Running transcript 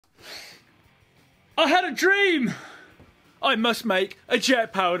I had a dream! I must make a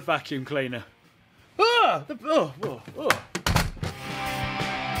jet-powered vacuum cleaner. Ah!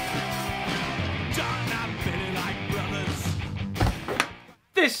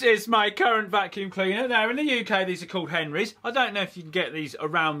 This is my current vacuum cleaner. Now, in the UK, these are called Henrys. I don't know if you can get these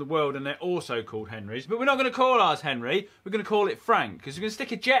around the world and they're also called Henrys, but we're not going to call ours Henry. We're going to call it Frank, because we're going to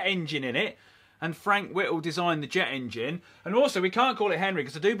stick a jet engine in it, and Frank Whittle designed the jet engine. And also, we can't call it Henry,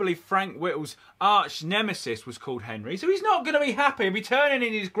 because I do believe Frank Whittle's arch nemesis was called Henry, so he's not going to be happy. He'll be turning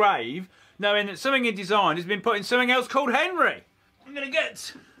in his grave, knowing that something he designed has been put in something else called Henry. I'm going to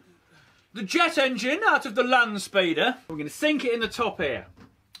get the jet engine out of the land speeder. We're going to sink it in the top here.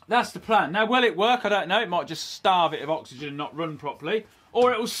 That's the plan. Now, will it work? I don't know. It might just starve it of oxygen and not run properly.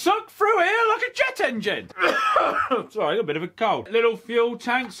 Or it will suck through here like a jet engine. Sorry, a bit of a cold. Little fuel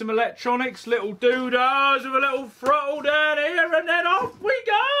tank, some electronics, little doodahs with a little throttle down here, and then off we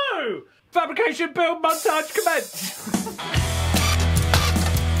go! Fabrication build montage commence!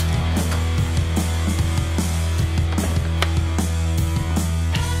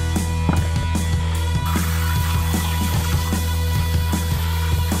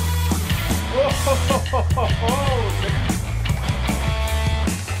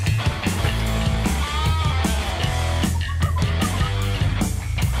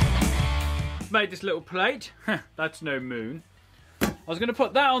 Made this little plate. That's no moon. I was going to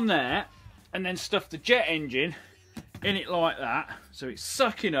put that on there and then stuff the jet engine in it like that, so it's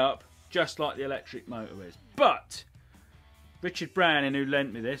sucking up just like the electric motor is. But Richard Browning, who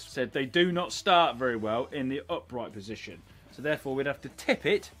lent me this, said they do not start very well in the upright position, so therefore we'd have to tip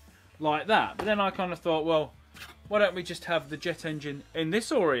it like that. But then I kind of thought, well, why don't we just have the jet engine in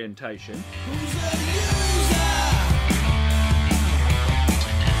this orientation?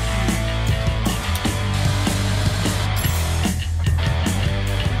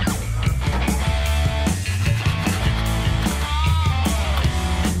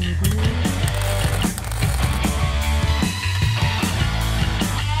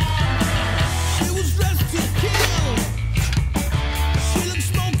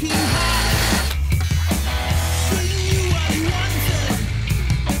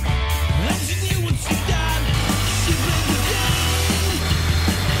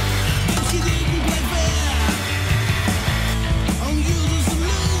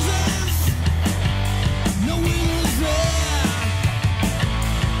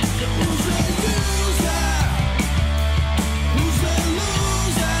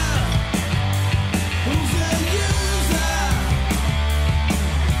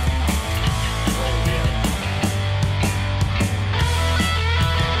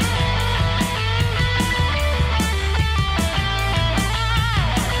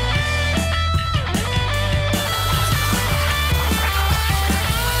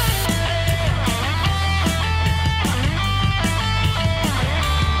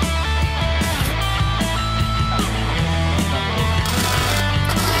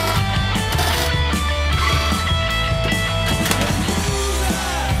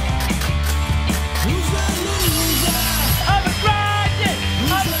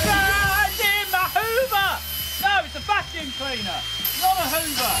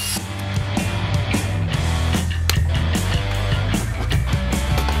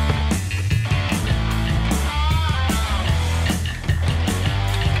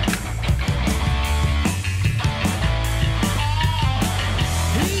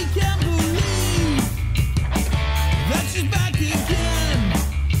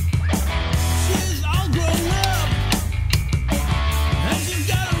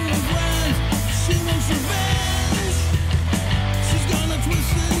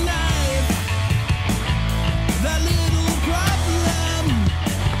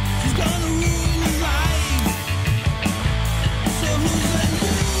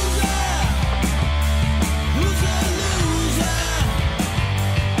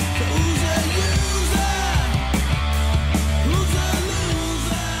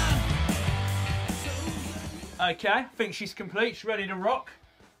 Okay, I think she's complete. She's ready to rock.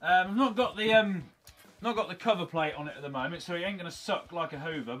 I've not got the cover plate on it at the moment, so it ain't going to suck like a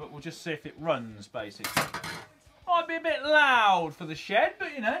Hoover, but we'll just see if it runs, basically. Might be a bit loud for the shed,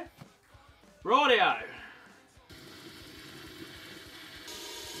 but you know. Rightio.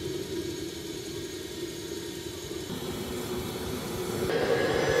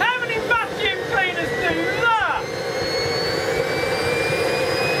 How many vacuum cleaners do that?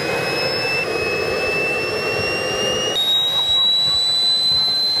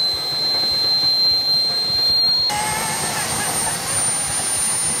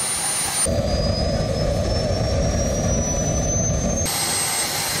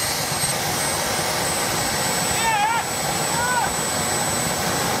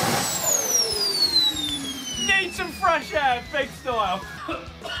 on.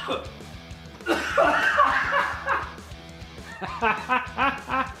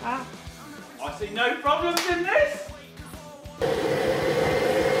 I see no problems in this.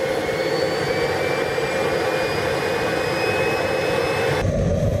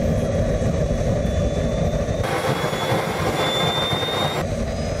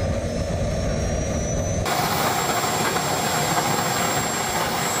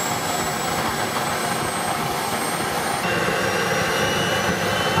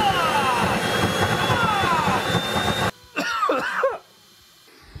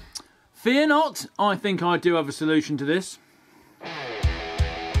 Fear not, I think I do have a solution to this.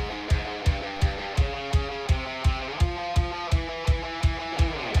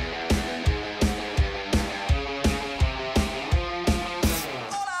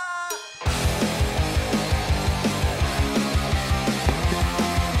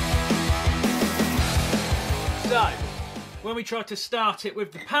 So, when we tried to start it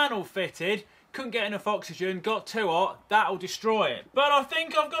with the panel fitted, couldn't get enough oxygen, got too hot, that'll destroy it. But I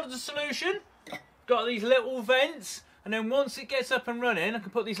think I've got the solution. Got these little vents, and then once it gets up and running, I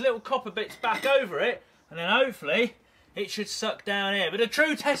can put these little copper bits back over it, and then hopefully it should suck down here. But the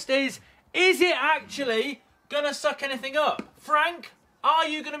true test is it actually gonna suck anything up? Frank, are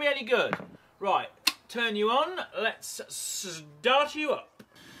you gonna be any good? Right, turn you on, let's start you up.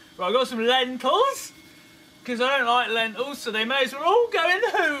 Right, I've got some lentils, because I don't like lentils, so they may as well all go in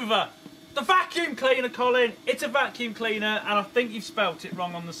the Hoover. The vacuum cleaner, Colin. It's a vacuum cleaner, and I think you've spelt it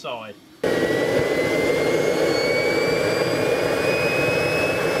wrong on the side. Come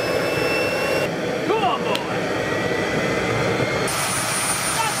on, boy.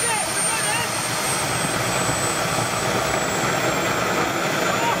 That's it. We're running.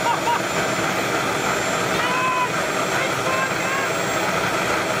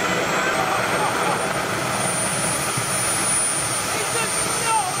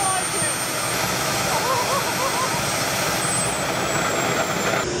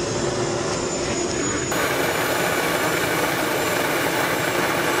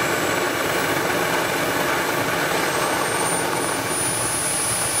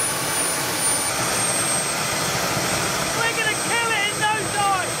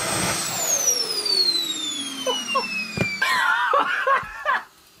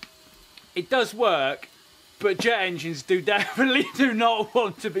 It does work, but jet engines definitely do not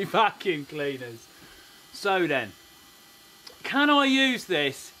want to be vacuum cleaners. So then, can I use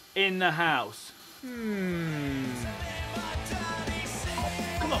this in the house? Come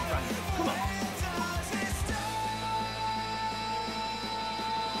on, Frank, come on.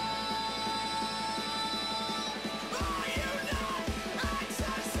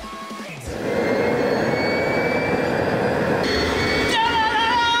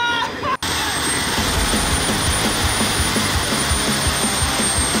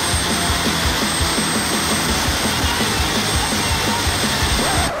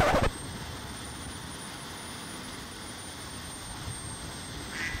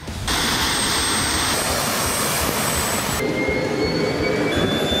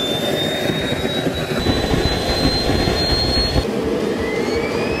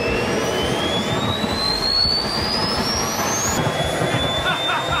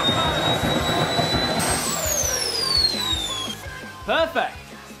 Perfect.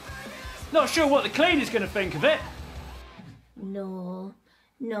 Not sure what the cleaner's going to think of it. No,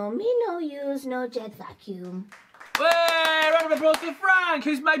 me no use no jet vacuum. Hey, round of applause for Frank,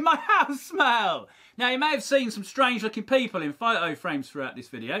 who's made my house smell. Now, you may have seen some strange-looking people in photo frames throughout this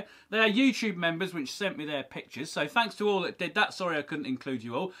video. They are YouTube members which sent me their pictures, so thanks to all that did that. Sorry I couldn't include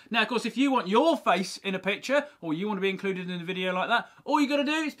you all. Now, of course, if you want your face in a picture, or you want to be included in a video like that, all you got to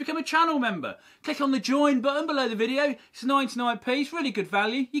do is become a channel member. Click on the join button below the video. It's 99p, it's really good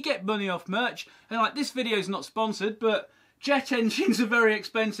value. You get money off merch. And like, this video is not sponsored, but jet engines are very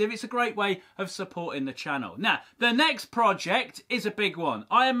expensive. It's a great way of supporting the channel. Now, the next project is a big one.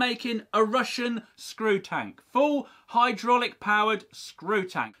 I am making a Russian screw tank. Full hydraulic powered screw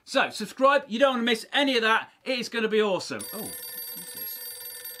tank. So, subscribe. You don't want to miss any of that. It is going to be awesome. Oh, who's this?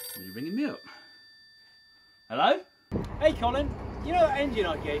 Are you ringing me up? Hello? Hey Colin, you know that engine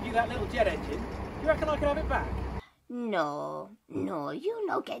I gave you, that little jet engine? You reckon I can have it back? No, you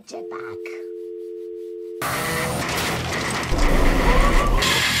no get jet back.